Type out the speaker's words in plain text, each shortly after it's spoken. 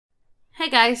Hey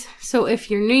guys, so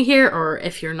if you're new here or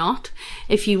if you're not,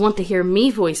 if you want to hear me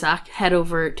voice act, head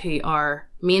over to our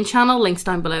main channel, links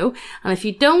down below. And if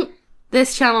you don't,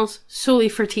 this channel's solely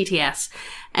for TTS.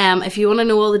 If you want to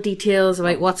know all the details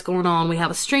about what's going on, we have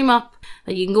a stream up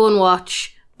that you can go and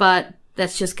watch, but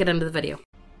let's just get into the video.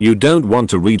 You don't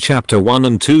want to read chapter 1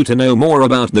 and 2 to know more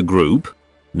about the group?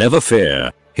 Never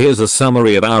fear, here's a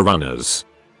summary of our runners.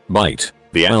 Bite,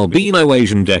 the albino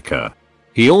Asian decker.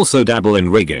 He also dabble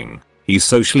in rigging. He's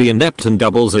socially inept and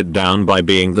doubles it down by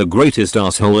being the greatest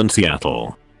asshole in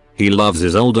Seattle. He loves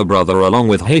his older brother along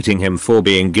with hating him for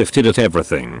being gifted at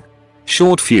everything.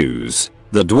 Short Fuse,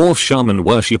 the dwarf shaman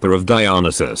worshipper of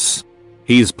Dionysus.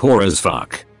 He's poor as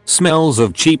fuck, smells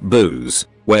of cheap booze,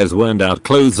 wears worn out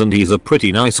clothes, and he's a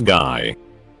pretty nice guy.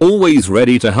 Always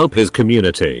ready to help his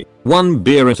community, one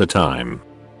beer at a time.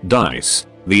 Dice,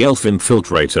 the elf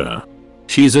infiltrator.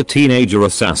 She's a teenager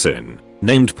assassin,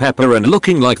 named Pepper and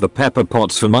looking like the Pepper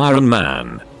Potts from Iron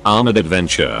Man, armored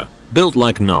adventure, built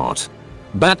like not.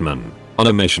 Batman, on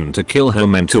a mission to kill her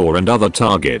mentor and other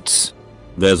targets.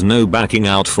 There's no backing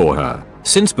out for her,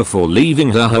 since before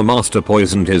leaving her master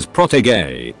poisoned his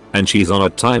protege, and she's on a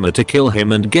timer to kill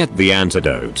him and get the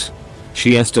antidote.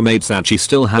 She estimates that she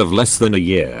still have less than a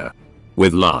year.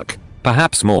 With luck,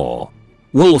 perhaps more.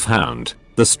 Wolfhound,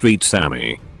 the street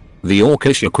Sammy. The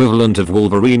orcish equivalent of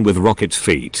Wolverine with rocket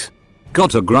feet.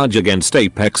 Got a grudge against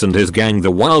Apex and his gang the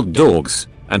Wild Dogs,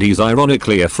 and he's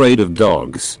ironically afraid of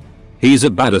dogs. He's a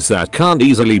badass that can't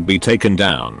easily be taken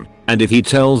down, and if he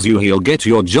tells you he'll get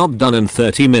your job done in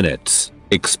 30 minutes,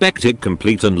 expect it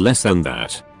complete in less than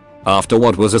that. After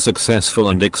what was a successful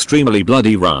and extremely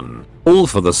bloody run, all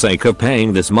for the sake of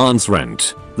paying this month's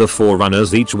rent, the four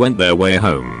runners each went their way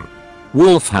home.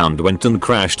 Wolfhound went and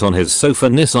crashed on his sofa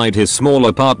inside his small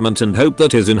apartment and hoped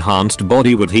that his enhanced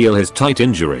body would heal his tight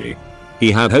injury.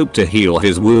 He had hoped to heal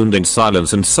his wound in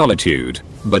silence and solitude,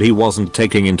 but he wasn't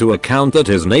taking into account that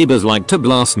his neighbors like to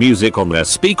blast music on their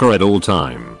speaker at all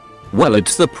time. Well,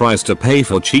 it's the price to pay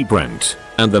for cheap rent,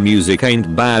 and the music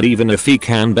ain't bad even if he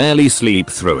can barely sleep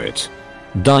through it.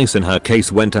 Dice in her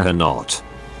case went to her not.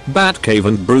 Batcave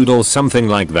and Brood or something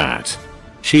like that.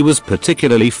 She was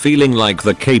particularly feeling like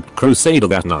the Caped Crusader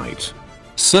that night.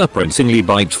 Surprisingly,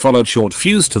 Bite followed Short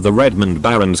Fuse to the Redmond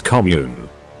Barons commune.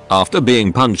 After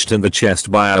being punched in the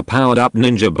chest by a powered-up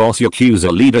ninja boss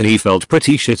Yakuza leader, he felt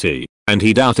pretty shitty, and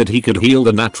he doubted he could heal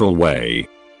the natural way.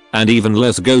 And even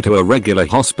less go to a regular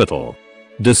hospital.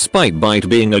 Despite Bite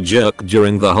being a jerk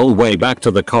during the whole way back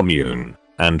to the commune,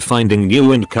 and finding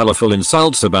new and colorful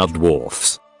insults about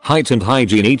dwarfs, height and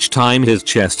hygiene each time his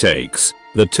chest aches,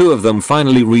 the two of them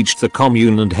finally reached the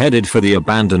commune and headed for the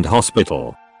abandoned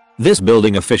hospital. This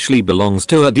building officially belongs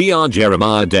to a Dr.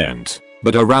 Jeremiah Dent,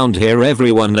 but around here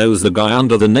everyone knows the guy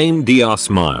under the name Dr.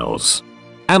 Smiles.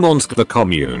 Amongst the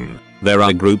commune, there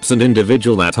are groups and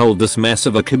individuals that hold this mess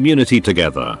of a community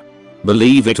together.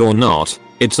 Believe it or not,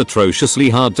 it's atrociously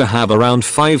hard to have around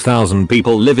 5,000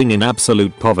 people living in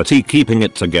absolute poverty keeping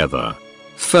it together.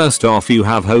 First off, you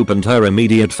have Hope and her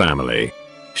immediate family.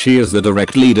 She is the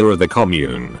direct leader of the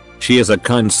commune. She is a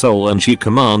kind soul and she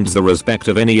commands the respect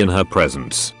of any in her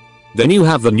presence. Then you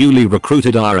have the newly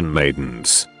recruited Iron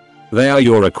Maidens. They are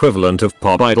your equivalent of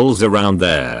pop idols around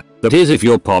there, that is if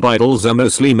your pop idols are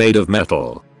mostly made of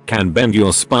metal, can bend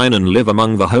your spine and live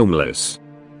among the homeless.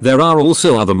 There are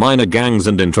also other minor gangs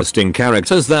and interesting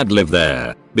characters that live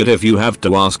there, but if you have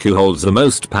to ask who holds the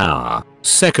most power,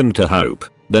 second to Hope,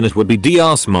 then it would be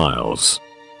Dr. Smiles.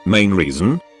 Main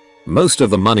reason? Most of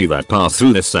the money that passed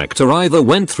through this sector either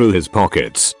went through his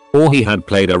pockets, or he had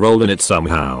played a role in it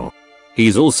somehow.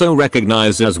 He's also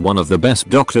recognized as one of the best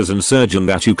doctors and surgeon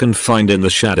that you can find in the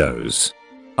shadows.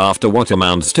 After what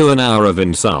amounts to an hour of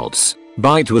insults,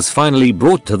 Bite was finally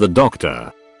brought to the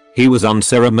doctor. He was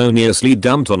unceremoniously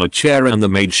dumped on a chair and the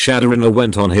maid Shadowrun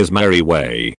went on his merry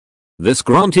way. This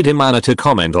granted him honor to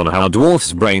comment on how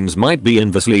dwarfs' brains might be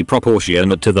inversely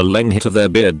proportionate to the length of their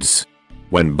beards.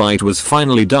 When Bite was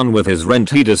finally done with his rent,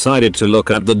 he decided to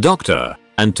look at the doctor,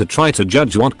 and to try to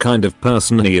judge what kind of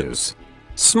person he is.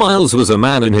 Smiles was a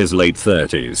man in his late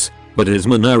 30s, but his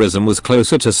mannerism was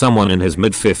closer to someone in his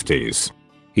mid-50s.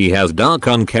 He has dark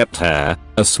unkempt hair,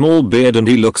 a small beard, and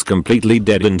he looks completely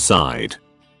dead inside.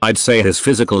 I'd say his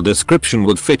physical description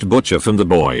would fit Butcher from The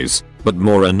Boys, but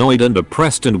more annoyed and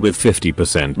depressed and with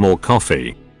 50% more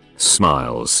coffee.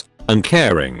 Smiles.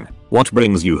 Uncaring. What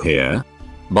brings you here?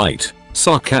 Bite.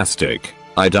 Sarcastic.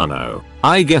 I dunno.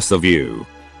 I guess the view.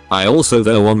 I also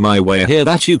though on my way here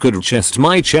that you could chest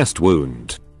my chest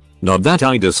wound. Not that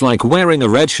I dislike wearing a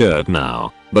red shirt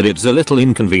now, but it's a little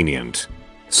inconvenient.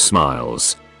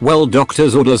 Smiles. Well,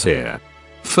 doctor's orders here.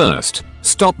 First,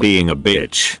 Stop being a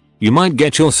bitch. You might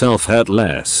get yourself hurt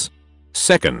less.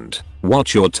 Second,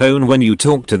 watch your tone when you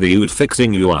talk to the dude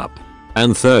fixing you up.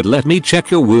 And third, let me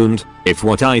check your wound. If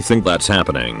what I think that's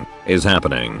happening is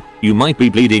happening, you might be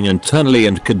bleeding internally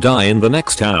and could die in the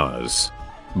next hours.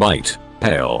 Bite.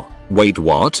 Pale. Wait,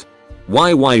 what?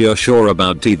 Why you're sure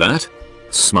about that?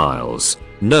 Smiles.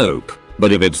 Nope.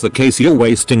 But if it's the case, you're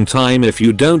wasting time if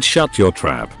you don't shut your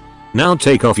trap. Now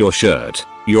take off your shirt.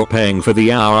 You're paying for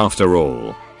the hour after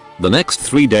all. The next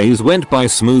 3 days went by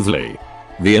smoothly.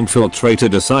 The infiltrator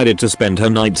decided to spend her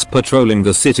nights patrolling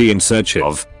the city in search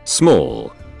of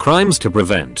small crimes to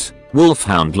prevent.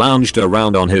 Wolfhound lounged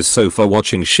around on his sofa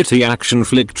watching shitty action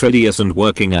flick Tridius and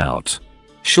working out.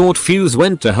 Short Fuse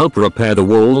went to help repair the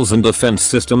walls and defense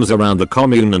systems around the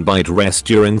commune, and Bite rest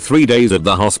during 3 days at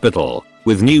the hospital,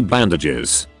 with new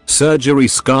bandages, surgery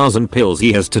scars and pills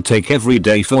he has to take every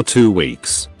day for 2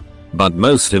 weeks. But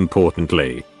most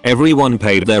importantly, everyone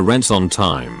paid their rents on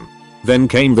time. Then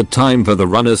came the time for the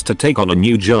runners to take on a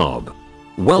new job.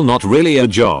 Well, not really a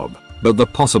job, but the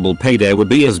possible payday would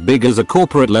be as big as a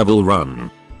corporate level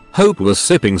run. Hope was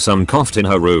sipping some coffee in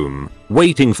her room,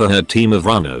 waiting for her team of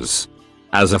runners.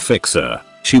 As a fixer,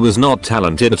 she was not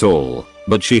talented at all,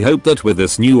 but she hoped that with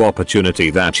this new opportunity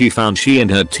that she found, she and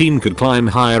her team could climb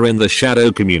higher in the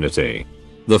shadow community.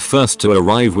 The first to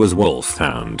arrive was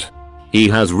Wolfhound. He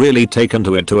has really taken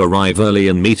to it to arrive early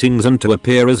in meetings and to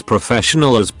appear as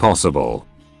professional as possible.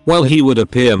 Well, he would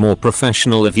appear more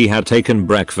professional if he had taken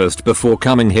breakfast before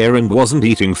coming here and wasn't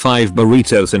eating 5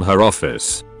 burritos in her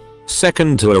office.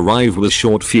 Second to arrive was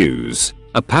Short Fuse.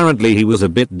 Apparently he was a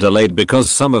bit delayed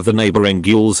because some of the neighboring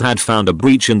ghouls had found a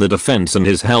breach in the defense and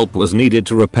his help was needed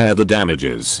to repair the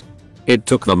damages. It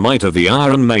took the might of the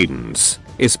Iron Maidens,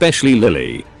 especially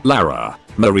Lily, Lara,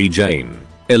 Mary Jane,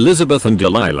 Elizabeth and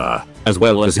Delilah, as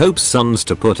well as Hope's sons,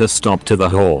 to put a stop to the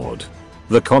horde.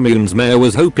 The commune's mayor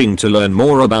was hoping to learn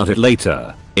more about it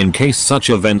later, in case such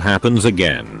event happens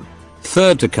again.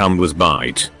 Third to come was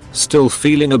Bite, still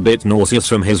feeling a bit nauseous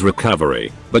from his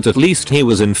recovery, but at least he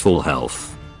was in full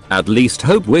health. At least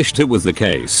Hope wished it was the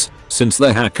case, since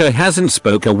the hacker hasn't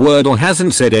spoke a word or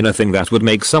hasn't said anything that would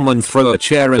make someone throw a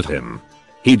chair at him.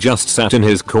 He just sat in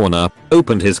his corner,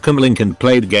 opened his comlink and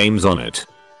played games on it.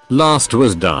 Last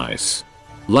was Dice.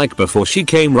 Like before, she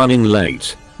came running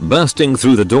late, bursting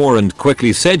through the door and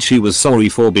quickly said she was sorry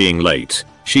for being late.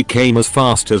 She came as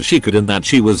fast as she could and that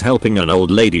she was helping an old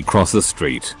lady cross the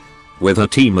street. With her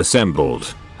team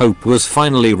assembled, Hope was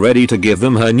finally ready to give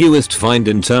them her newest find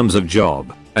in terms of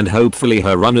job, and hopefully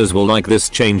her runners will like this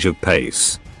change of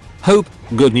pace. Hope,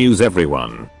 good news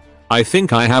everyone. I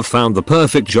think I have found the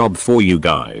perfect job for you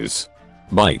guys.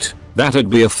 Bite, that'd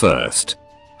be a first.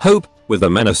 Hope, with a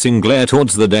menacing glare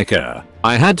towards the Decker,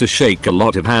 I had to shake a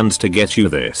lot of hands to get you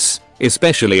this,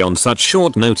 especially on such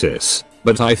short notice,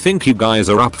 but I think you guys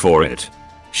are up for it.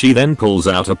 She then pulls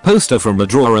out a poster from a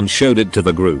drawer and showed it to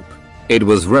the group. It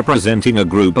was representing a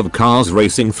group of cars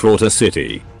racing through a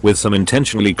city, with some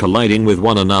intentionally colliding with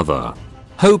one another.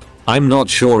 Hope, I'm not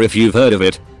sure if you've heard of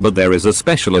it, but there is a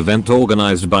special event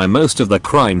organized by most of the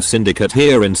crime syndicate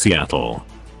here in Seattle.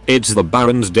 It's the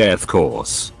Baron's Death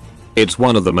Course. It's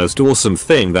one of the most awesome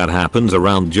thing that happens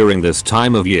around during this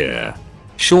time of year.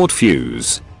 Short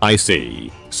Fuse, I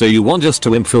see. So you want us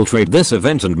to infiltrate this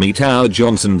event and meet our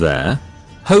Johnson there?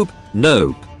 Hope,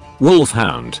 nope.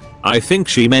 Wolfhound, I think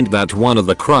she meant that one of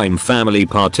the crime family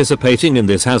participating in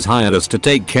this has hired us to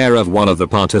take care of one of the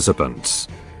participants.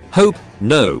 Hope,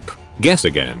 nope. Guess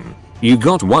again. You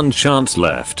got one chance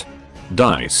left.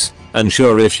 Dice,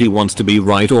 unsure if she wants to be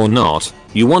right or not.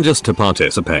 You want us to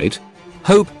participate?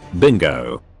 Hope,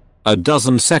 bingo. A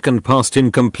dozen seconds passed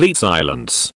in complete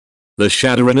silence. The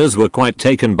Shadowrunners were quite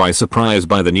taken by surprise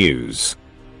by the news.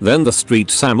 Then the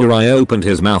street samurai opened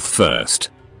his mouth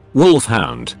first.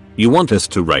 Wolfhound, you want us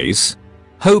to race?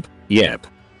 Hope, yep.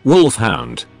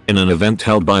 Wolfhound, in an event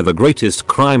held by the greatest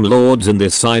crime lords in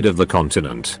this side of the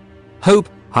continent. Hope,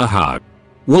 haha.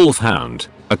 Wolfhound,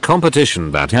 a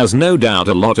competition that has no doubt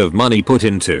a lot of money put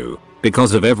into,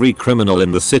 because of every criminal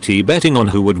in the city betting on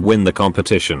who would win the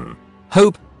competition.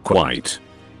 Hope, quite.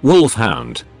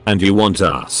 Wolfhound, and you want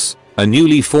us, a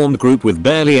newly formed group with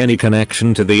barely any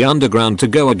connection to the underground, to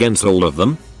go against all of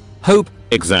them? Hope,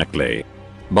 exactly.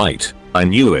 Bite, I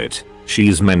knew it,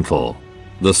 she's mental.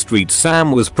 The street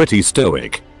Sam was pretty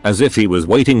stoic, as if he was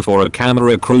waiting for a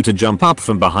camera crew to jump up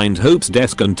from behind Hope's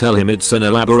desk and tell him it's an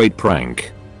elaborate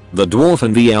prank. The dwarf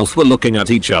and the elf were looking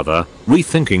at each other,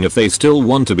 rethinking if they still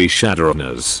want to be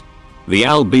Shadowrunners. The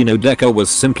albino Decker was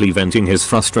simply venting his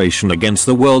frustration against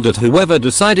the world at whoever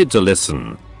decided to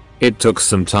listen. It took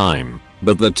some time,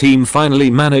 but the team finally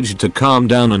managed to calm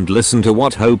down and listen to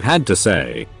what Hope had to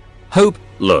say. Hope,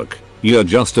 look, you're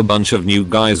just a bunch of new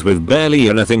guys with barely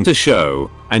anything to show,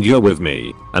 and you're with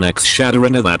me, an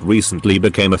ex-Shadowrunner that recently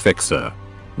became a fixer.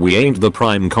 We ain't the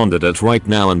prime candidate right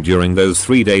now, and during those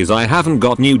 3 days I haven't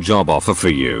got new job offer for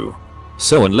you.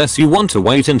 So unless you want to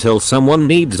wait until someone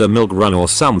needs a milk run or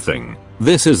something,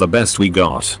 this is the best we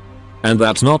got. And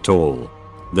that's not all.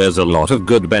 There's a lot of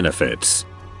good benefits.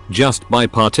 Just by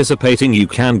participating you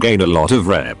can gain a lot of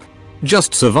rep.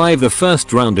 Just survive the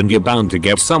first round and you're bound to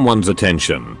get someone's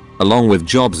attention, along with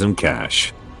jobs and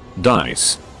cash.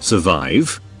 Dice.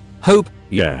 Survive? Hope,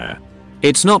 yeah.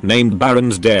 It's not named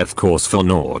Baron's Death Course for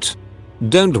naught.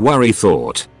 Don't worry,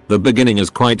 thought. The beginning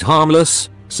is quite harmless,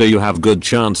 so you have good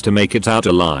chance to make it out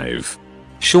alive.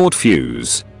 Short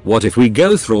fuse. What if we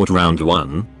go through round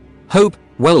 1? Hope,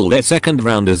 well, their second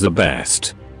round is the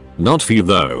best. Not for you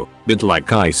though, but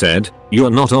like I said, you're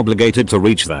not obligated to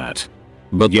reach that.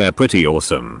 But yeah, pretty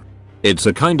awesome. It's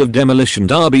a kind of demolition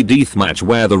derby deathmatch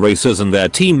where the racers and their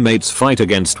teammates fight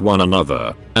against one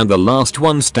another, and the last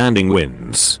one standing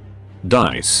wins.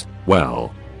 Dice,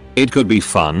 well, it could be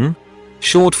fun.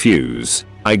 Short fuse,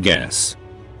 I guess.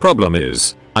 Problem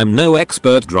is, I'm no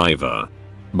expert driver.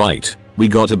 Bite, we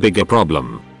got a bigger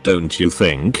problem, don't you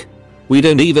think? We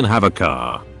don't even have a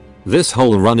car. This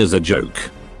whole run is a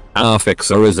joke. Our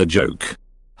fixer is a joke.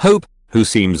 Hope, who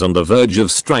seems on the verge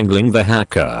of strangling the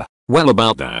hacker, well,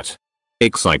 about that.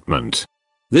 Excitement.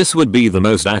 This would be the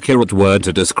most accurate word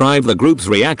to describe the group's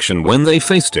reaction when they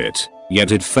faced it,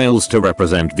 yet it fails to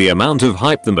represent the amount of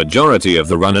hype the majority of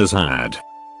the runners had.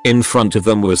 In front of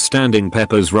them was standing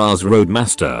Pepper's Raz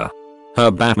Roadmaster. Her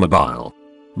Batmobile.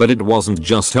 But it wasn't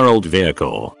just her old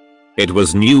vehicle. It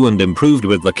was new and improved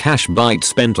with the cash Bite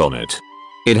spent on it.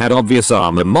 It had obvious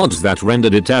armor mods that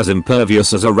rendered it as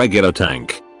impervious as a regular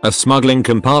tank, a smuggling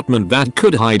compartment that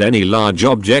could hide any large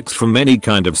objects from any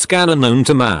kind of scanner known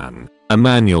to man, a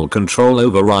manual control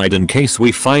override in case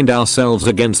we find ourselves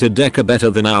against a decker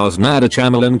better than ours Nada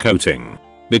Chamelin coating,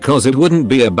 because it wouldn't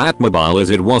be a Batmobile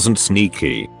as it wasn't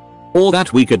sneaky. Or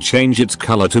that we could change its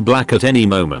color to black at any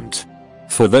moment.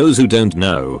 For those who don't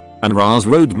know, an Raz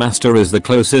Roadmaster is the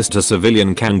closest a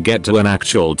civilian can get to an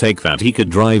actual tank that he could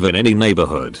drive in any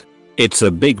neighborhood. It's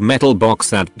a big metal box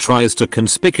that tries to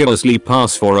conspicuously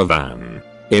pass for a van.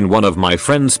 In one of my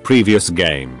friend's previous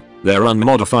game, their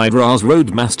unmodified Raz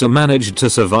Roadmaster managed to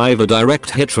survive a direct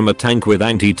hit from a tank with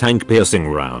anti-tank piercing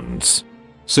rounds.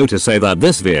 So to say that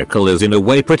this vehicle is in a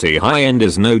way pretty high-end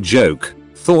is no joke.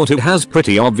 Thought it has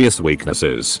pretty obvious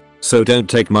weaknesses, so don't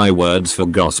take my words for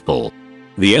gospel.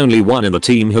 The only one in the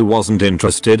team who wasn't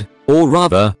interested, or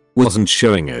rather, wasn't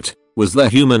showing it, was the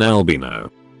human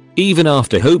albino. Even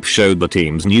after Hope showed the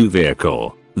team's new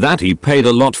vehicle, that he paid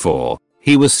a lot for,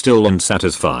 he was still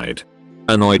unsatisfied.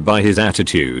 Annoyed by his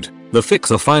attitude, the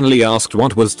fixer finally asked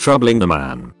what was troubling the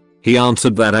man. He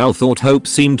answered that Al thought Hope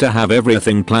seemed to have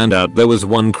everything planned out. There was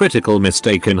one critical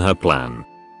mistake in her plan.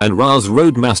 And Raz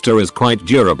Roadmaster is quite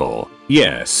durable,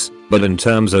 yes, but in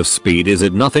terms of speed is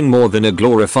it nothing more than a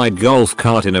glorified golf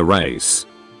cart in a race?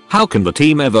 How can the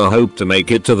team ever hope to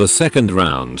make it to the second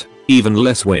round, even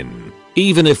less win?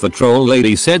 Even if the troll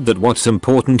lady said that what's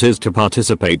important is to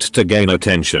participate to gain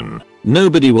attention,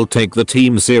 nobody will take the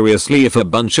team seriously if a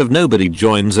bunch of nobody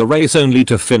joins a race only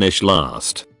to finish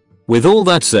last. With all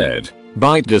that said,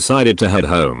 Bite decided to head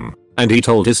home, and he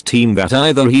told his team that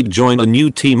either he'd join a new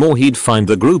team or he'd find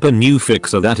the group a new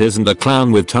fixer that isn't a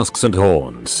clown with tusks and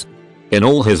horns. In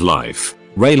all his life,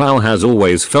 Reroll has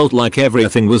always felt like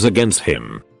everything was against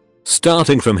him.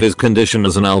 Starting from his condition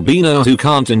as an albino who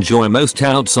can't enjoy most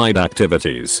outside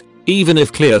activities, even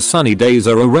if clear sunny days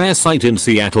are a rare sight in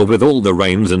Seattle with all the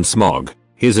rains and smog,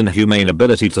 his inhumane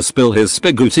ability to spill his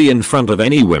spaghetti in front of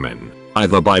any women,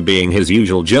 either by being his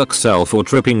usual jerk self or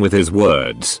tripping with his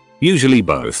words, usually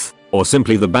both, or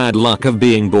simply the bad luck of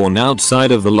being born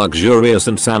outside of the luxurious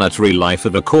and sanitary life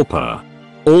of a corper.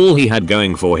 All he had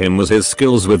going for him was his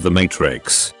skills with the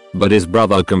Matrix, but his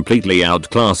brother completely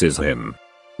outclasses him.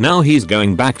 Now he's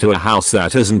going back to a house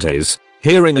that isn't his,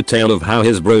 hearing a tale of how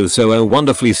his bro so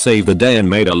wonderfully saved the day and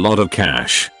made a lot of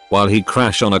cash, while he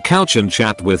crashed on a couch and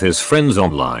chat with his friends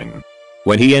online.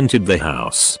 When he entered the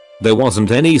house, there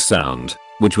wasn't any sound,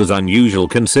 which was unusual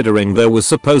considering there was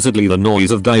supposedly the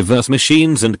noise of diverse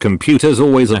machines and computers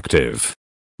always active.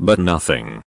 But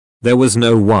nothing. There was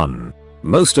no one.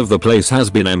 Most of the place has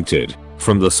been emptied,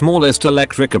 from the smallest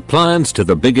electric appliance to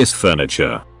the biggest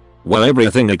furniture. Well,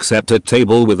 everything except a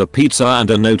table with a pizza and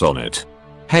a note on it.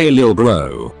 Hey lil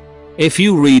bro. If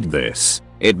you read this,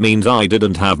 it means I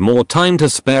didn't have more time to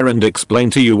spare and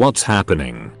explain to you what's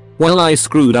happening. Well, I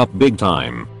screwed up big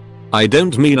time. I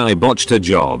don't mean I botched a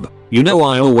job. You know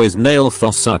I always nail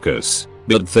thos suckers.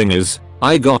 But thing is,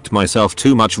 I got myself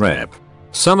too much rep.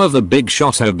 Some of the big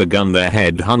shots have begun their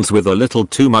headhunts with a little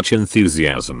too much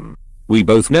enthusiasm. We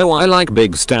both know I like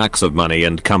big stacks of money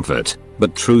and comfort,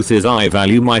 but truth is I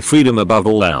value my freedom above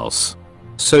all else.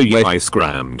 So yeah, I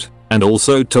scrammed, and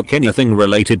also took anything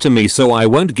related to me so I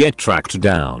won't get tracked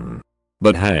down.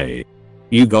 But hey,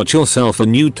 you got yourself a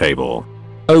new table.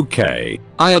 Okay,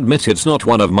 I admit it's not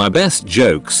one of my best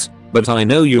jokes, but I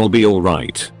know you'll be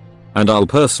alright. And I'll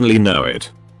personally know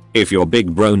it. If your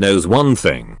big bro knows one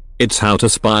thing, it's how to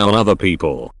spy on other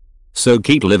people. So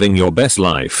keep living your best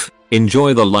life,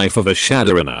 enjoy the life of a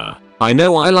Shadowrunner. I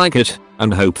know I like it,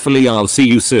 and hopefully I'll see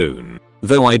you soon.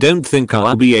 Though I don't think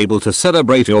I'll be able to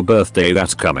celebrate your birthday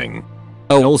that's coming.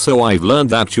 Oh, also I've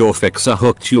learned that your fixer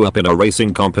hooked you up in a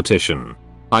racing competition.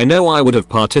 I know I would have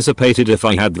participated if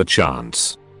I had the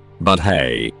chance. But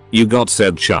hey, you got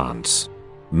said chance.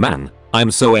 Man,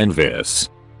 I'm so envious.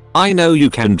 I know you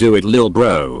can do it, lil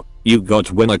bro. You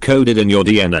got winner coded in your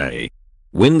DNA.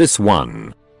 Win this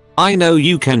one. I know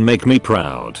you can make me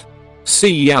proud.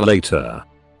 See ya later.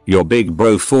 Your big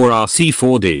bro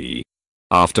 4RC4D.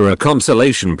 After a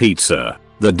consolation pizza,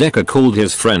 the Decker called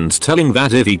his friends telling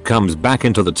that if he comes back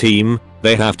into the team,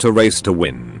 they have to race to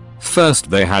win. First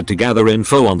they had to gather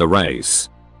info on the race.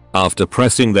 After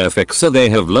pressing their fixer they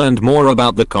have learned more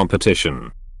about the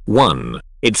competition. 1.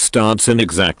 It starts in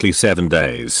exactly 7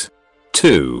 days.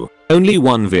 2. Only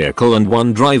one vehicle and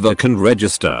one driver can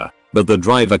register, but the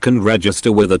driver can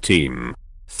register with a team.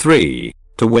 3.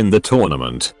 To win the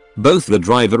tournament, both the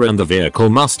driver and the vehicle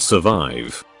must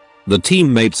survive. The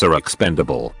teammates are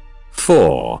expendable.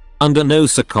 4. Under no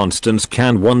circumstance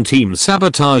can one team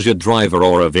sabotage a driver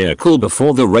or a vehicle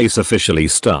before the race officially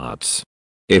starts.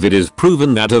 If it is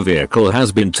proven that a vehicle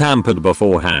has been tampered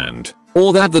beforehand,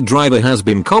 or that the driver has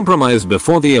been compromised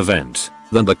before the event,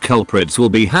 then the culprits will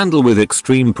be handled with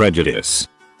extreme prejudice.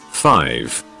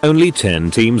 5. Only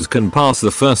 10 teams can pass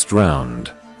the first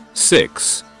round.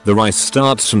 6. The race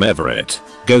starts from Everett,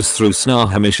 goes through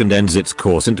Snarhamish and ends its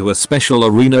course into a special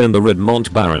arena in the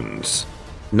Redmont Barrens.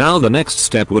 Now the next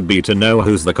step would be to know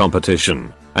who's the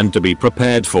competition, and to be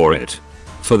prepared for it.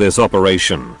 For this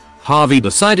operation, Harvey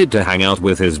decided to hang out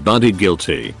with his buddy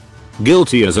Guilty.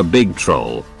 Guilty is a big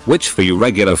troll, which for you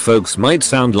regular folks might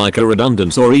sound like a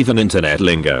redundance or even internet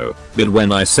lingo, but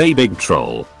when I say big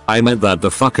troll, I meant that the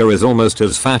fucker is almost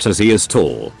as fat as he is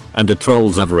tall, and a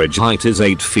troll's average height is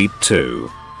 8 feet 2.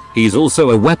 He's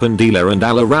also a weapon dealer and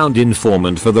all-around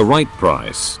informant for the right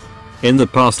price. In the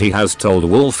past he has told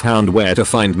Wolfhound where to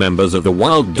find members of the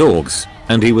Wild Dogs,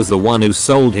 and he was the one who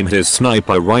sold him his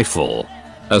sniper rifle.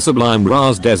 A sublime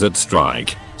Raz Desert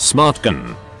Strike, smart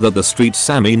gun, that the Street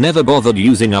Sammy never bothered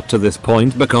using up to this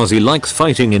point because he likes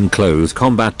fighting in close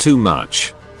combat too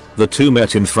much. The two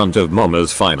met in front of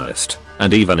Mama's Finest,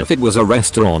 and even if it was a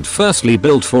restaurant firstly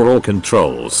built for all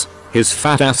controls, his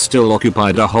fat ass still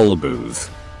occupied a whole booth.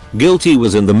 Guilty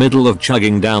was in the middle of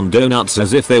chugging down donuts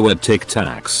as if they were Tic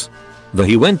Tacs. Though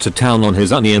he went to town on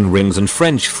his onion rings and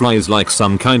french fries like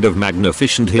some kind of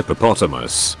magnificent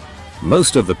hippopotamus.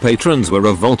 Most of the patrons were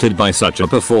revolted by such a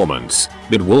performance,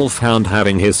 but Wolfhound,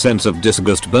 having his sense of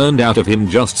disgust burned out of him,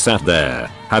 just sat there,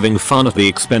 having fun at the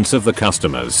expense of the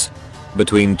customers.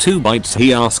 Between 2 bites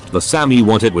he asked the Sammy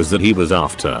what it was that he was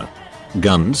after.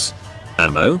 Guns?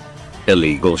 Ammo?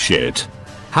 Illegal shit?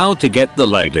 How to get the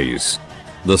ladies?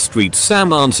 The Street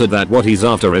Sam answered that what he's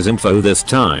after is info this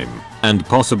time, and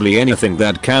possibly anything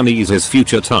that can ease his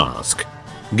future task.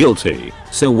 Guilty,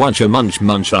 so what you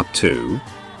munch up to?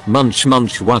 Munch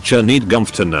what you need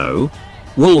gumph to know?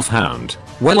 Wolfhound,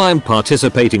 well I'm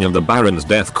participating in the Baron's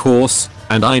death course,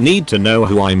 and I need to know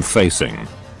who I'm facing.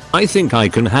 I think I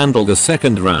can handle the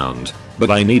second round, but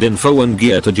I need info and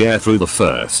gear to gear through the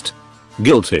first.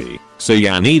 Guilty, so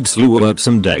ya need slew up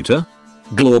some data?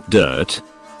 Glorp dirt?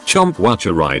 Chomp what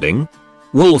you riding?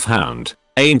 Wolfhound,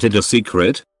 ain't it a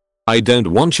secret? I don't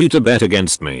want you to bet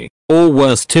against me, or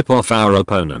worse tip off our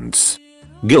opponents.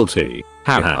 Guilty,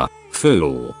 haha,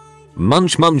 fool.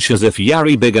 Munch as if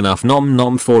Yari big enough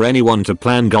nom for anyone to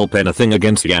plan gulp anything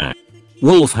against ya.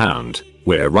 Wolfhound,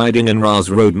 we're riding in Raz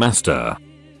Roadmaster.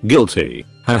 Guilty,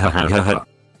 ha.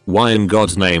 Why in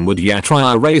God's name would ya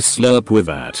try a race slurp with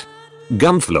that?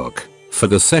 Gumph look, for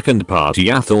the second part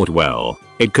ya thought well,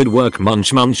 it could work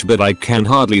munch but I can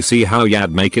hardly see how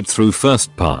ya'd make it through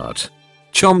first part.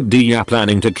 Chomp d ya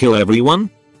planning to kill everyone?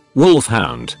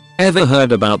 Wolfhound, ever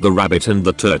heard about the rabbit and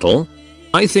the turtle?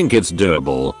 I think it's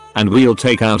doable, and we'll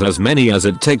take out as many as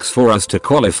it takes for us to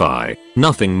qualify,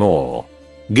 nothing more.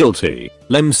 Guilty,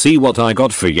 lem see what I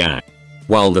got for ya.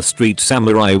 While the street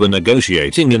samurai were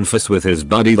negotiating in fuss with his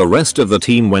buddy, the rest of the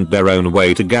team went their own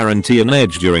way to guarantee an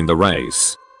edge during the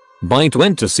race. Bite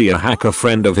went to see a hacker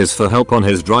friend of his for help on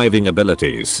his driving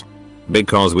abilities.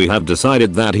 Because we have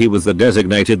decided that he was the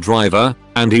designated driver,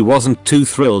 and he wasn't too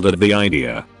thrilled at the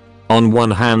idea. On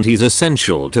one hand, he's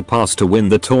essential to pass to win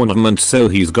the tournament, so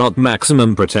he's got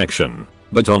maximum protection.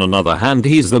 But on another hand,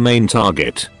 he's the main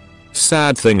target.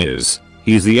 Sad thing is,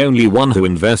 he's the only one who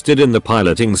invested in the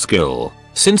piloting skill,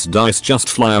 since dice just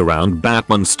fly around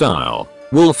Batman style.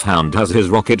 Wolfhound has his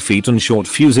rocket feet and Short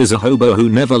Fuse is a hobo who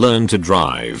never learned to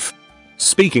drive.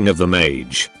 Speaking of the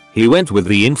mage, he went with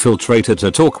the infiltrator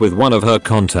to talk with one of her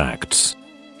contacts.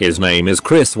 His name is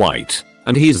Chris White,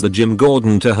 and he's the Jim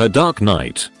Gordon to her Dark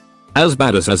Knight. As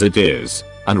badass as it is,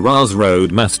 and Ra's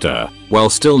Roadmaster, while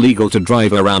still legal to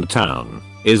drive around town,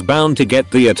 is bound to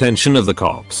get the attention of the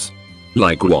cops.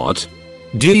 Like what?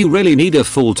 Do you really need a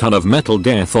full ton of metal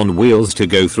death on wheels to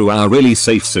go through our really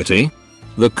safe city?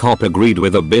 The cop agreed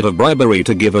with a bit of bribery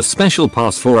to give a special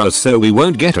pass for us so we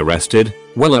won't get arrested,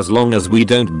 well, as long as we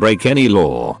don't break any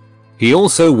law. He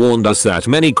also warned us that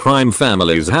many crime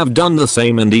families have done the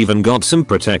same and even got some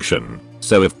protection,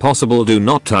 so if possible do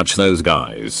not touch those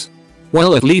guys.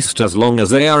 Well, at least as long as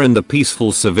they are in the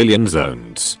peaceful civilian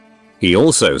zones. He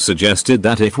also suggested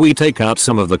that if we take out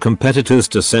some of the competitors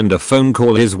to send a phone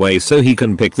call his way so he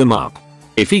can pick them up.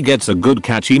 If he gets a good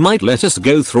catch, he might let us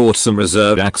go through some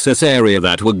reserved access area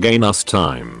that would gain us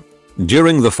time.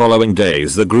 During the following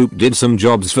days, the group did some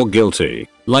jobs for Guilty,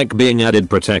 like being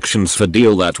added protections for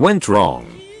deal that went wrong,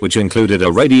 which included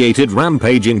a radiated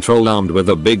rampaging troll armed with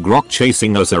a big rock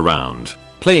chasing us around,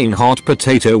 playing hot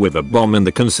potato with a bomb in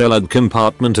the concealed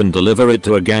compartment and deliver it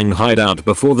to a gang hideout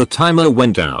before the timer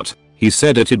went out. He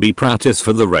said it'd be practice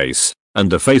for the race, and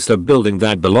defaced a building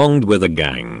that belonged with a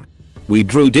gang. We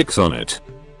drew dicks on it.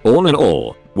 All in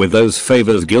all, with those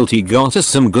favors, Guilty got us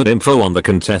some good info on the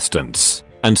contestants,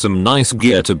 and some nice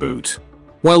gear to boot.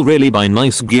 Well, really by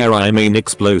nice gear I mean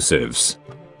explosives.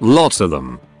 Lots of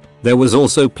them. There was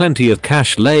also plenty of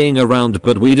cash laying around,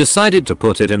 but we decided to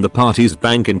put it in the party's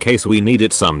bank in case we need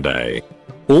it someday.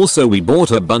 Also, we bought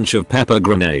a bunch of pepper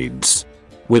grenades.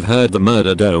 We've heard the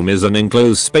murder dome is an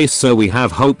enclosed space, so we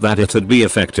have hope that it'd be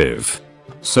effective.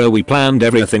 So we planned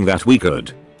everything that we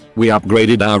could. We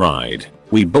upgraded our ride.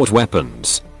 We bought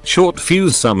weapons. Short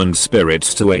Fuse summoned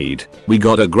spirits to aid. We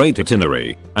got a great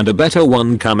itinerary, and a better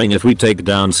one coming if we take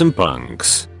down some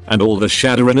punks. And all the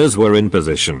Shadowrunners were in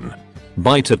position.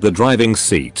 Bite at the driving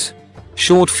seat.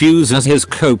 Short Fuse as his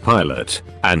co-pilot,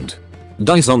 and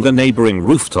Dice on the neighboring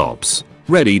rooftops,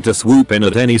 ready to swoop in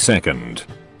at any second.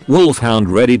 Wolfhound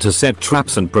ready to set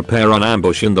traps and prepare an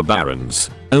ambush in the barrens,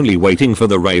 only waiting for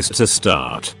the race to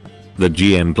start. The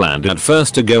GM planned at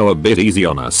first to go a bit easy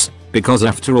on us, because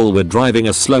after all we're driving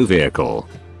a slow vehicle.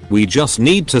 We just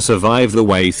need to survive the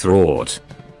way through it.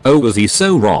 Oh, was he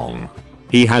so wrong?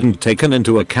 He hadn't taken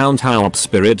into account how up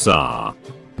spirits are.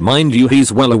 Mind you,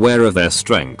 he's well aware of their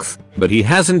strength, but he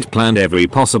hasn't planned every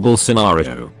possible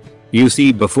scenario. You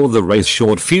see, before the race,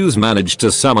 Short Fuse managed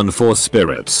to summon 4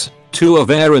 spirits, 2 of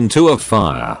air and 2 of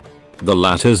fire. The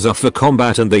latters are for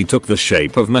combat and they took the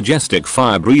shape of majestic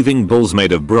fire-breathing bulls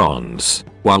made of bronze,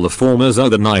 while the formers are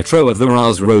the nitro of the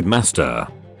Ra's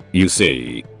Roadmaster. You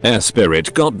see, Air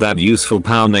Spirit got that useful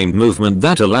power named movement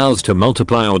that allows to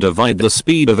multiply or divide the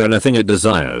speed of anything it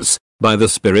desires, by the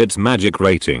spirit's magic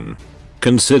rating.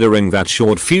 Considering that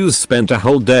Short Fuse spent a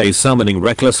whole day summoning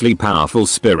recklessly powerful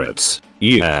spirits,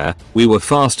 yeah, we were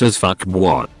fast as fuck,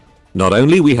 boy. Not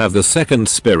only we have the second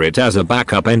spirit as a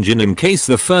backup engine in case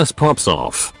the first pops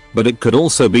off, but it could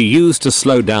also be used to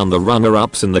slow down the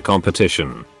runner-ups in the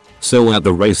competition. So at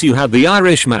the race you had the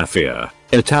Irish Mafia,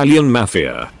 Italian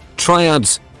Mafia,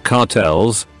 Triads,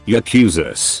 Cartels,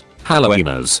 Yakuzas,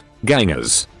 Halloweeners,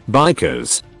 Gangers,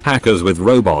 Bikers, Hackers with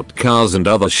robot cars and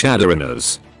other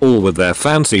Shadowrunners, all with their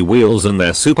fancy wheels and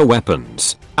their super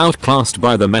weapons, outclassed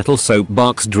by the metal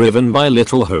soapbox driven by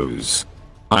Little Hose.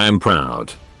 I am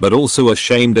proud, but also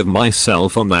ashamed of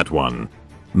myself on that one.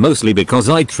 Mostly because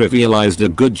I trivialized a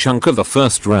good chunk of the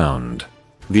first round.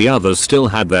 The others still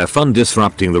had their fun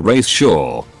disrupting the race,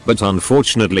 sure, but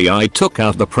unfortunately I took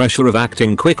out the pressure of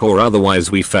acting quick or otherwise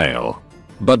we fail.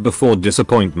 But before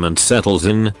disappointment settles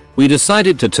in, we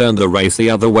decided to turn the race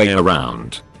the other way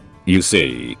around. You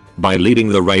see, by leading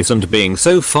the race and being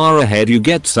so far ahead you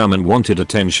get some unwanted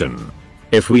attention.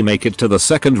 If we make it to the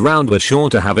second round we're sure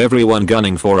to have everyone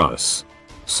gunning for us.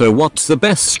 So what's the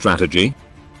best strategy?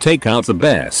 Take out the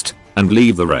best, and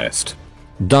leave the rest.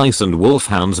 Dice and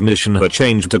Wolfhound's mission had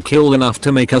changed to kill enough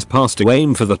to make us pass to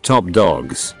aim for the top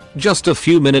dogs. Just a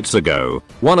few minutes ago,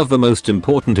 one of the most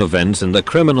important events in the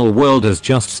criminal world has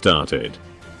just started.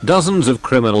 Dozens of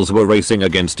criminals were racing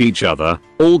against each other,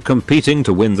 all competing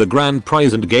to win the grand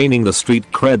prize and gaining the street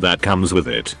cred that comes with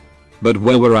it. But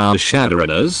where were our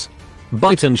Shadowrunners?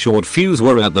 Bite and Short Fuse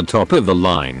were at the top of the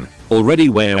line, already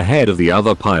way ahead of the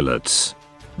other pilots.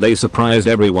 They surprised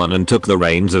everyone and took the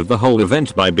reins of the whole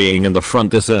event by being in the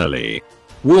front this early.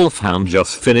 Wolfhound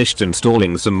just finished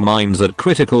installing some mines at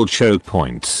critical choke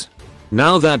points.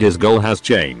 Now that his goal has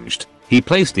changed, he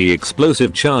placed the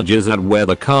explosive charges at where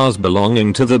the cars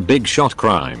belonging to the big shot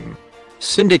crime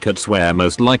syndicates were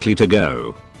most likely to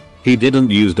go. He didn't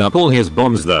use up all his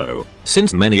bombs though,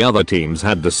 since many other teams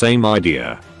had the same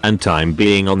idea, and time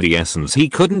being on the essence he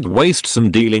couldn't waste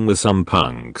some dealing with some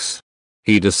punks.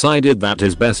 He decided that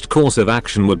his best course of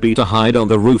action would be to hide on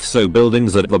the roofs of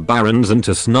buildings at the Barrens and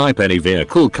to snipe any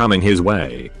vehicle coming his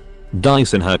way.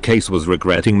 Dice in her case was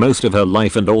regretting most of her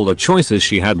life and all the choices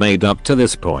she had made up to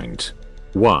this point.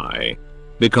 Why?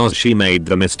 Because she made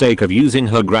the mistake of using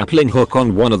her grappling hook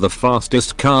on one of the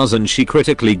fastest cars and she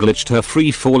critically glitched her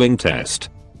free-falling test.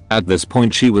 At this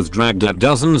point she was dragged at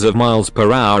dozens of miles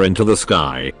per hour into the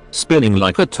sky, spinning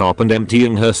like a top and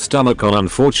emptying her stomach on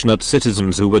unfortunate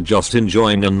citizens who were just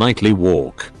enjoying a nightly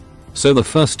walk. So the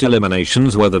first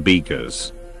eliminations were the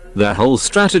Beakers. Their whole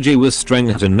strategy was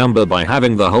strength in number by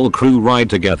having the whole crew ride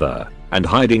together, and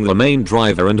hiding the main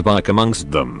driver and bike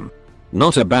amongst them.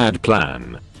 Not a bad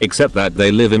plan, except that they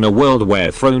live in a world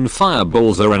where thrown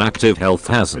fireballs are an active health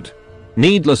hazard.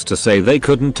 Needless to say they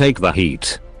couldn't take the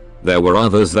heat. There were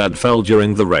others that fell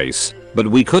during the race, but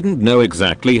we couldn't know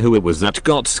exactly who it was that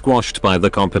got squashed by the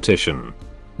competition.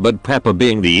 But Pepper,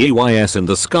 being the EYS in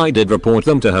the sky, did report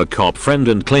them to her cop friend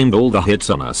and claimed all the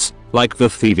hits on us, like the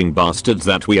thieving bastards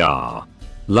that we are.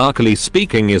 Luckily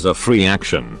speaking is a free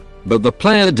action, but the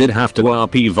player did have to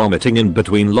RP vomiting in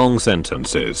between long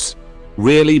sentences.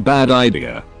 Really bad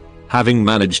idea. Having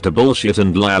managed to bullshit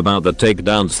and lie about the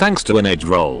takedowns thanks to an edge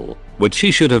roll, which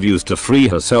she should have used to free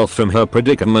herself from her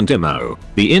predicament,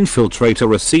 the infiltrator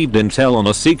received intel on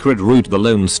a secret route the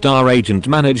Lone Star agent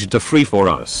managed to free for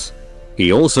us.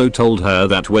 He also told her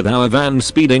that with our van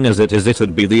speeding as it is,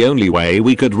 it'd be the only way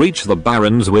we could reach the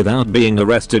Barrens without being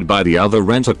arrested by the other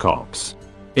rent-a-cops.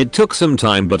 It took some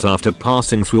time, but after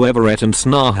passing through Everett and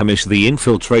Snarhamish, the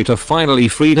infiltrator finally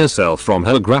freed herself from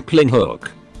her grappling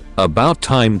hook. About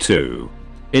time too.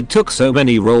 It took so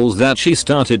many rolls that she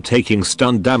started taking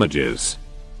stun damages.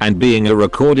 And being a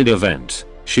recorded event,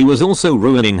 she was also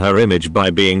ruining her image by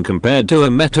being compared to a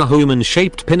metahuman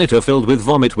shaped pinata filled with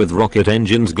vomit with rocket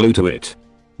engines glued to it.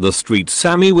 The street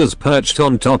Sammy was perched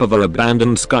on top of an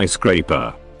abandoned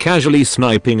skyscraper, casually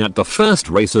sniping at the first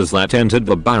racers that entered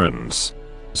the Barrens.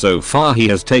 So far he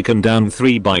has taken down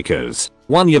 3 bikers,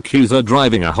 1 Yakuza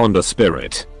driving a Honda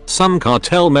Spirit, some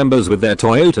cartel members with their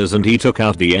Toyotas, and he took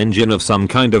out the engine of some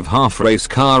kind of half race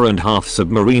car and half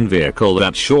submarine vehicle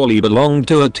that surely belonged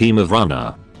to a team of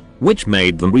runner. Which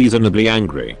made them reasonably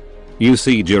angry. You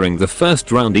see, during the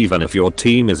first round, even if your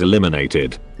team is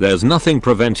eliminated, there's nothing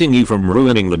preventing you from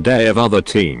ruining the day of other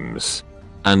teams.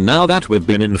 And now that we've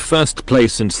been in first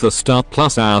place since the start,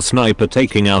 plus our sniper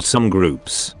taking out some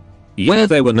groups, yeah,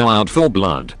 they were now out for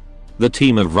blood. The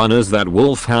team of runners that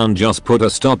Wolfhound just put a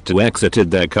stop to exited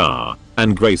their car,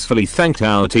 and gracefully thanked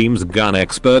our team's gun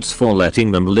experts for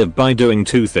letting them live by doing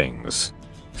 2 things.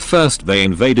 First, they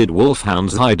invaded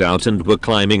Wolfhound's hideout and were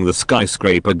climbing the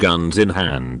skyscraper, guns in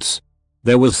hands.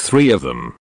 There was 3 of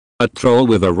them. A troll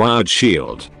with a riot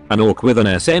shield, an orc with an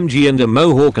SMG and a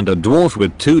mohawk, and a dwarf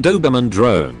with 2 Doberman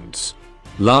drones.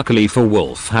 Luckily for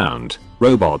Wolfhound,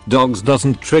 robot dogs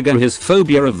doesn't trigger his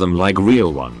phobia of them like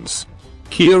real ones.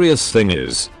 Curious thing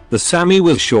is, the Sammy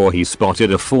was sure he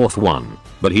spotted a 4th one,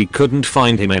 but he couldn't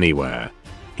find him anywhere.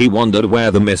 He wondered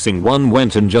where the missing one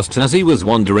went, and just as he was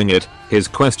wondering it, his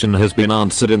question has been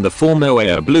answered in the form of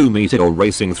a blue meteor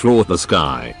racing through the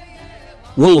sky.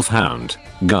 Wolfhound,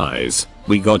 guys,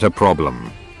 we got a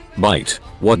problem. Bite,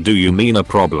 what do you mean a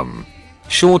problem?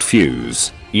 Short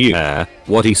Fuse, yeah,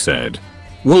 what he said.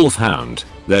 Wolfhound,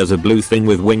 there's a blue thing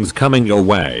with wings coming your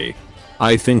way.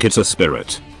 I think it's a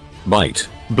spirit. Bite,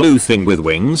 blue thing with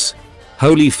wings?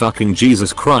 Holy fucking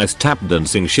Jesus Christ, tap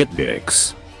dancing shit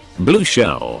dicks. Blue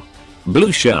shell.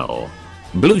 Blue shell.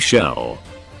 Blue shell.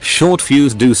 Short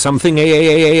Fuse, do something.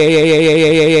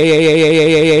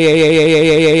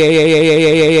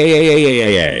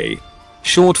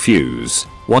 Short Fuse,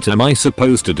 what am I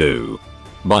supposed to do?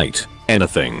 Bite,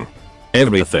 anything.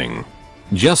 Everything.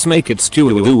 Just make it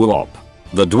stew-wop.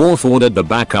 The dwarf ordered the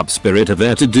backup spirit of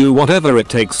air to do whatever it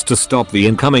takes to stop the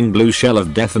incoming blue shell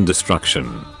of death and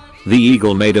destruction. The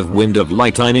eagle made of wind of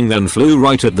lightning then flew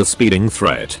right at the speeding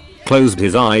threat, closed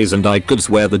his eyes, and I could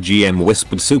swear the GM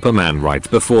whispered Superman right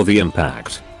before the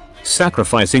impact.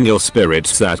 Sacrificing your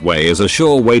spirits that way is a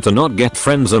sure way to not get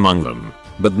friends among them,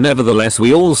 but nevertheless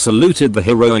we all saluted the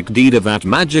heroic deed of that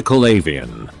magical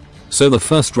avian. So the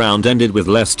first round ended with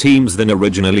less teams than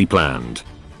originally planned.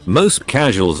 Most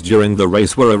casuals during the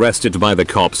race were arrested by the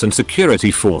cops and security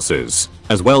forces,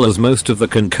 as well as most of the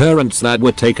concurrents that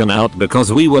were taken out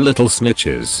because we were little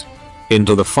snitches.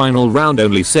 Into the final round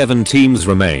only 7 teams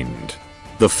remained.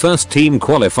 The first team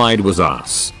qualified was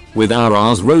us, with our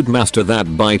roadmaster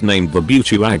that bite named the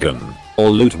Beauty Wagon, or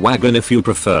Loot Wagon if you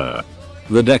prefer.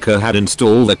 The Decker had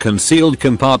installed a concealed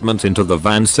compartment into the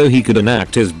van so he could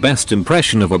enact his best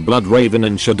impression of a blood raven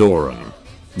in Shadowrun.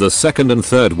 The second and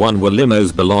third one were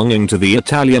limos belonging to the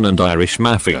Italian and Irish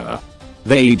mafia.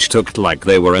 They each took like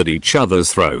they were at each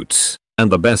other's throats, and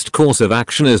the best course of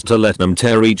action is to let them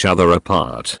tear each other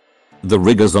apart. The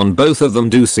riggers on both of them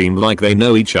do seem like they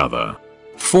know each other.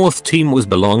 Fourth team was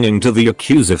belonging to the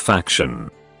Accuser faction.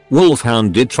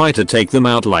 Wolfhound did try to take them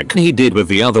out like he did with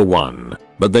the other one,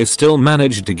 but they still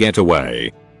managed to get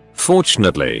away.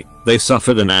 Fortunately, they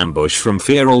suffered an ambush from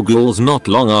feral ghouls not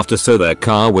long after, so their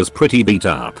car was pretty beat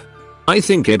up. I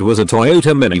think it was a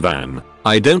Toyota minivan,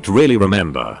 I don't really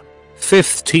remember.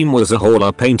 Fifth team was a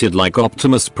hauler painted like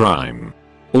Optimus Prime.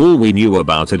 All we knew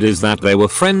about it is that they were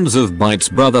friends of Bite's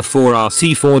brother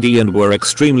 4RC4D and were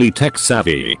extremely tech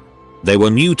savvy. They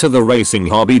were new to the racing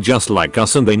hobby just like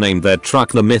us, and they named their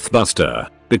truck the Mythbuster,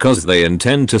 because they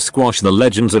intend to squash the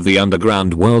legends of the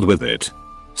underground world with it.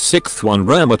 Sixth one,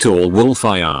 Ramatul Wolf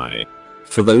II.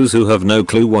 For those who have no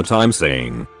clue what I'm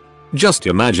saying, just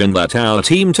imagine that our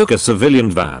team took a civilian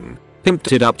van,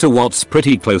 pimped it up to what's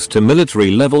pretty close to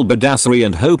military level badassery,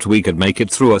 and hoped we could make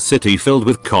it through a city filled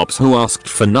with cops who asked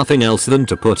for nothing else than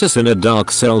to put us in a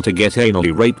dark cell to get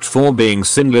anally raped for being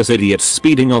sinless idiots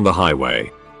speeding on the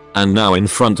highway. And now in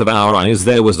front of our eyes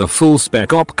there was a full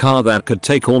spec op car that could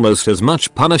take almost as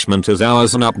much punishment as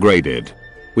ours and upgraded.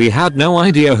 We had no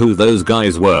idea who those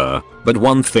guys were, but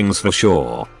one thing's for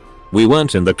sure. We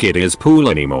weren't in the kiddies pool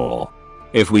anymore.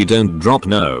 If we don't drop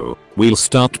no, we'll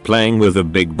start playing with the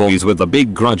big boys with the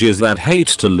big grudges that hate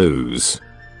to lose.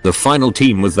 The final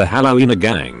team was the Halloween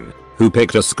gang, who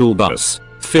picked a school bus,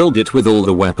 filled it with all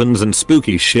the weapons and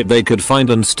spooky shit they could find,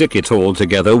 and stick it all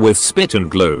together with spit and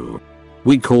glue.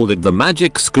 We called it the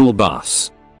Magic School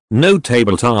Bus. No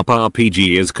tabletop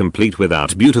RPG is complete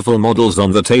without beautiful models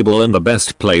on the table, and the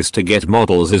best place to get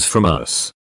models is from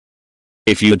us.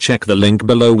 If you check the link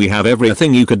below, we have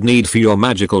everything you could need for your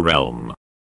magical realm.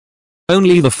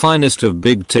 Only the finest of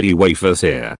big titty wafers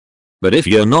here. But if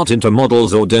you're not into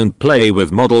models or don't play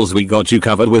with models, we got you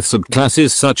covered with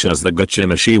subclasses such as the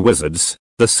Gachimishi Wizards,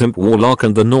 the Simp Warlock,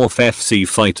 and the North FC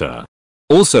Fighter.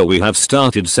 Also, we have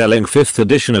started selling 5th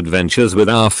edition adventures, with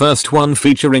our first one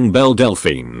featuring Belle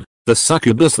Delphine, the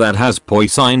succubus that has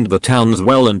poisoned the towns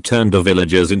well and turned the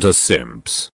villagers into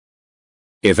simps.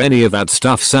 If any of that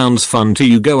stuff sounds fun to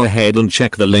you, go ahead and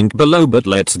check the link below, but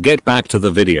let's get back to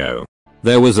the video.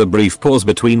 There was a brief pause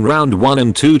between round 1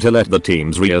 and 2 to let the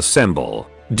teams reassemble,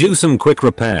 do some quick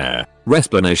repair,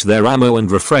 replenish their ammo,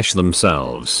 and refresh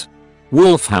themselves.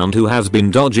 Wolfhound, who has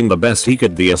been dodging the best he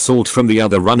could the assault from the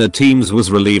other runner teams, was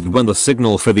relieved when the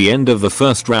signal for the end of the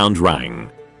first round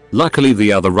rang. Luckily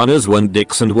the other runners weren't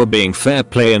dicks and were being fair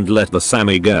play and let the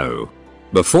Sammy go.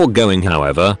 Before going,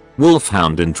 however,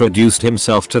 Wolfhound introduced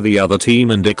himself to the other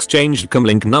team and exchanged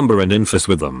comlink number and infos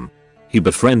with them. He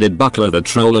befriended Buckler the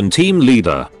troll and team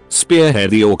leader,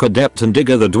 Spearhead the orc adept, and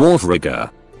Digger the dwarf rigger.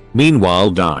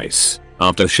 Meanwhile Dice,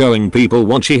 after showing people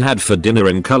what she had for dinner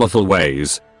in colorful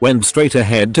ways, went straight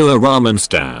ahead to a ramen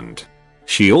stand.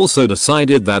 She also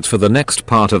decided that for the next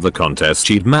part of the contest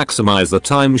she'd maximize the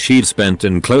time she'd spent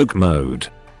in cloak mode.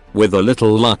 With a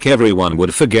little luck, everyone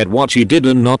would forget what she did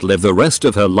and not live the rest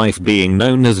of her life being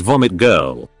known as Vomit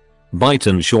Girl. Bite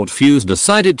and Short Fuse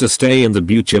decided to stay in the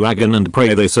Beauty Wagon and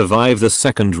pray they survive the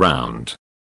second round.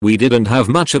 We didn't have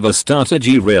much of a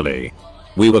strategy really.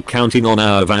 We were counting on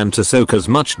our van to soak as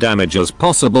much damage as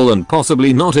possible and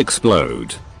possibly not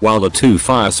explode, while the 2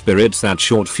 fire spirits that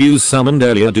Short Fuse summoned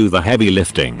earlier do the heavy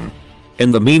lifting.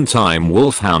 In the meantime,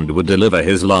 Wolfhound would deliver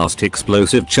his last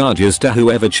explosive charges to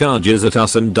whoever charges at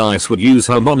us, and Dice would use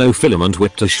her monofilament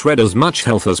whip to shred as much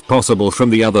health as possible from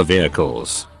the other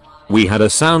vehicles. We had a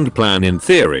sound plan in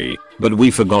theory, but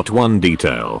we forgot one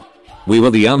detail. We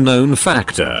were the unknown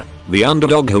factor, the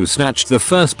underdog who snatched the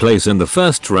first place in the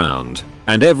first round,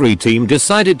 and every team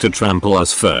decided to trample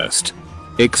us first.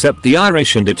 Except the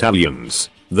Irish and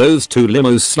Italians. Those two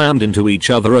limos slammed into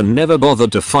each other and never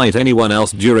bothered to fight anyone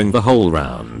else during the whole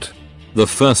round. The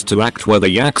first to act were the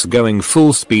yaks, going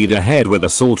full speed ahead with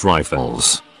assault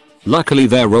rifles. Luckily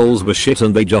their rolls were shit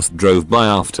and they just drove by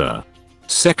after.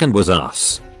 Second was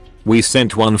us. We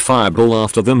sent one fireball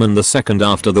after them and the second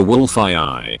after the wolf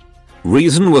eye.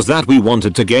 Reason was that we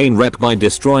wanted to gain rep by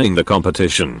destroying the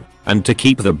competition, and to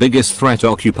keep the biggest threat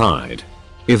occupied.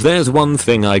 If there's one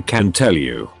thing I can tell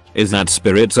you, is that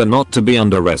spirits are not to be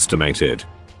underestimated.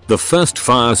 The first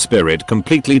fire spirit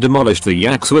completely demolished the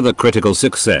yaks with a critical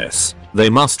success.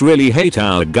 They must really hate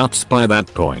our guts by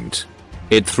that point.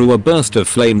 It threw a burst of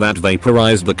flame that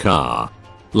vaporized the car.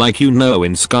 Like in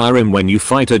Skyrim when you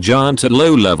fight a giant at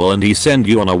low level and he send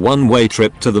you on a one-way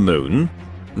trip to the moon?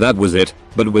 That was it,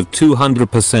 but with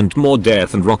 200% more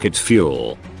death and rocket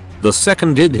fuel. The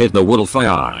second did hit the wolf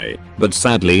eye, but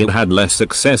sadly it had less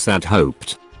success than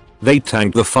hoped. They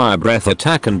tanked the fire breath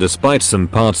attack and despite some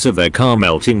parts of their car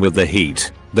melting with the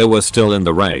heat, they were still in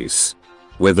the race.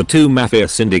 With the two mafia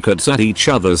syndicates at each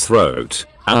other's throat,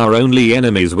 our only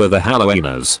enemies were the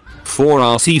Halloweeners,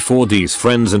 4RC4D's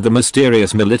friends and the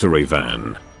mysterious military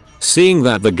van. Seeing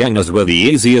that the gangers were the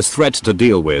easiest threat to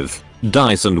deal with,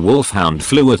 Dice and Wolfhound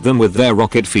flew at them with their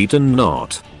rocket feet and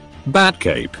not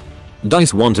Batcape.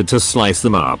 Dice wanted to slice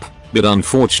them up, but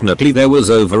unfortunately there was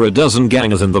over a dozen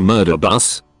gangers in the murder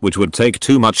bus, which would take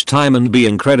too much time and be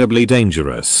incredibly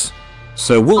dangerous.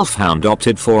 So Wolfhound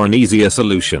opted for an easier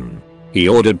solution. He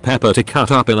ordered Pepper to cut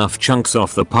up enough chunks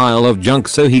off the pile of junk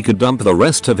so he could dump the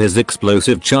rest of his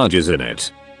explosive charges in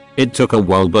it. It took a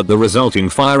while but the resulting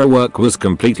firework was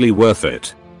completely worth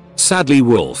it. Sadly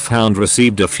Wolfhound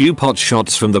received a few pot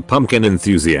shots from the pumpkin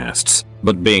enthusiasts,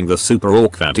 but being the super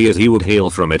orc that he is he would heal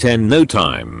from it in no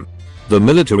time. The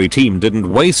military team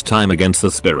didn't waste time against the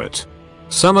spirit.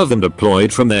 Some of them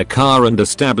deployed from their car and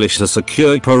established a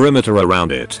secure perimeter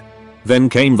around it. Then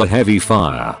came the heavy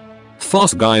fire.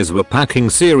 Foss guys were packing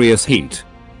serious heat.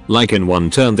 Like in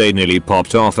one turn they nearly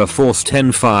popped off a Force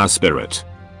 10 fire spirit.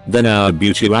 Then our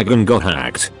beauty wagon got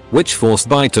hacked, which forced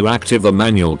Byte to active the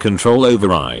manual control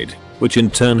override, which in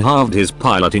turn halved his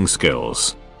piloting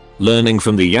skills. Learning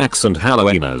from the yaks and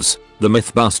Halloweeners, the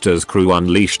Mythbusters crew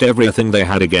unleashed everything they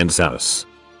had against us.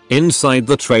 Inside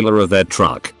the trailer of their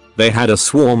truck, they had a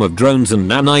swarm of drones and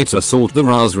nanites assault the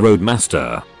Raz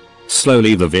Roadmaster.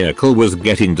 Slowly the vehicle was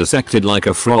getting dissected like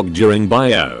a frog during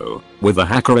bio, with the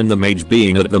hacker and the mage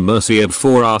being at the mercy of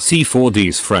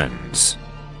 4RC4D's friends.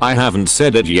 I haven't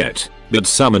said it yet, but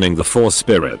summoning the 4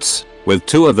 spirits, with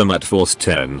 2 of them at Force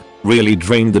 10, really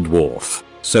drained the dwarf,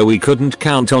 so we couldn't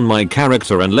count on my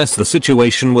character unless the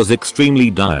situation was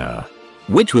extremely dire.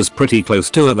 Which was pretty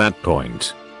close to at that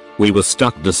point. We were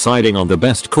stuck deciding on the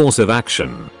best course of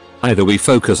action. Either we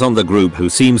focus on the group who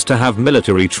seems to have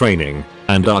military training,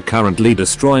 and are currently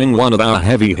destroying one of our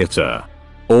heavy hitter.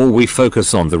 Or we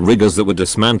focus on the riggers that were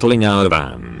dismantling our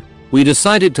van. We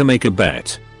decided to make a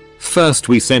bet. First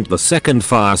we sent the second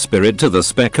fire spirit to the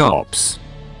Spec Ops.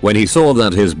 When he saw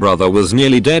that his brother was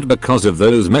nearly dead because of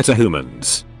those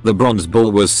metahumans, the bronze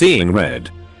bull was seeing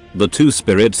red. The 2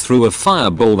 spirits threw a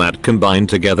fireball that combined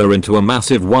together into a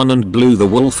massive one and blew the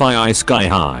wolf eye sky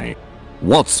high.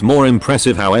 What's more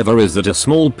impressive however is that a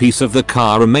small piece of the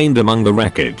car remained among the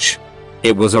wreckage.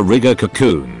 It was a rigger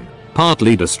cocoon,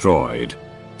 partly destroyed.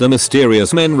 The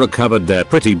mysterious men recovered their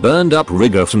pretty burned up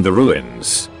rigger from the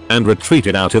ruins, and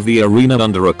retreated out of the arena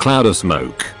under a cloud of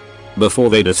smoke. Before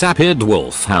they disappeared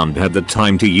Wolfhound had the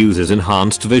time to use his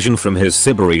enhanced vision from his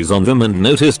Sibaris on them and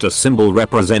noticed a symbol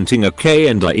representing a K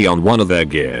and a E on one of their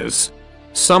gears.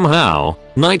 Somehow,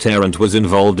 Knight Errant was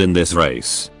involved in this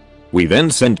race. We then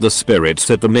sent the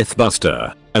spirits at the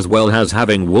Mythbuster, as well as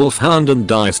having Wolfhound and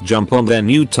Dice jump on their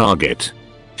new target.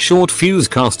 Short Fuse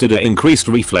casted a increased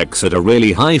reflex at a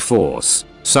really high force,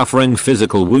 suffering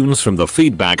physical wounds from the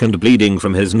feedback and bleeding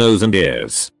from his nose and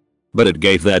ears. But it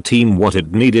gave their team what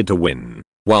it needed to win.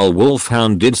 While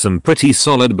Wolfhound did some pretty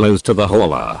solid blows to the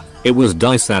hauler, it was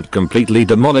Dice that completely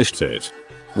demolished it.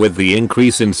 With the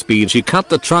increase in speed she cut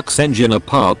the truck's engine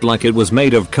apart like it was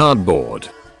made of cardboard.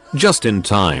 Just in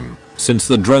time, since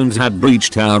the drones had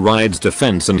breached our ride's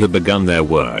defense and had begun their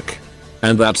work.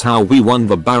 And that's how we won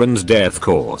the Baron's death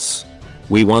course.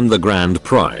 We won the grand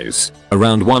prize,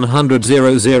 around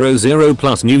 100,000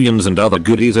 plus millions and other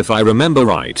goodies if I remember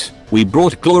right. We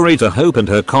brought glory to Hope and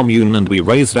her commune and we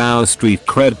raised our street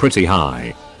cred pretty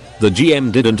high. The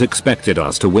GM didn't expected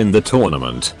us to win the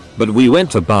tournament, but we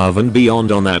went above and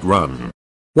beyond on that run.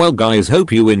 Well guys,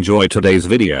 hope you enjoyed today's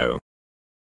video.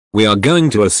 We are going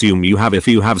to assume you have if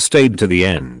you have stayed to the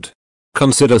end.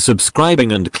 Consider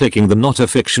subscribing and clicking the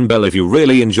notification bell if you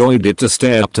really enjoyed it to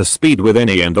stay up to speed with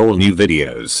any and all new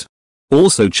videos.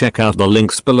 Also check out the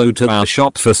links below to our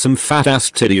shop for some fat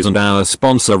ass titties and our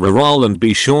sponsor Reroll, and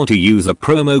be sure to use a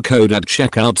promo code at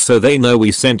checkout so they know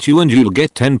we sent you and you'll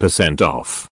get 10%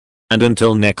 off. And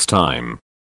until next time.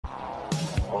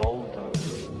 All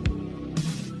those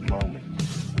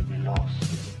moments we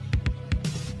lost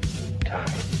in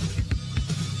time.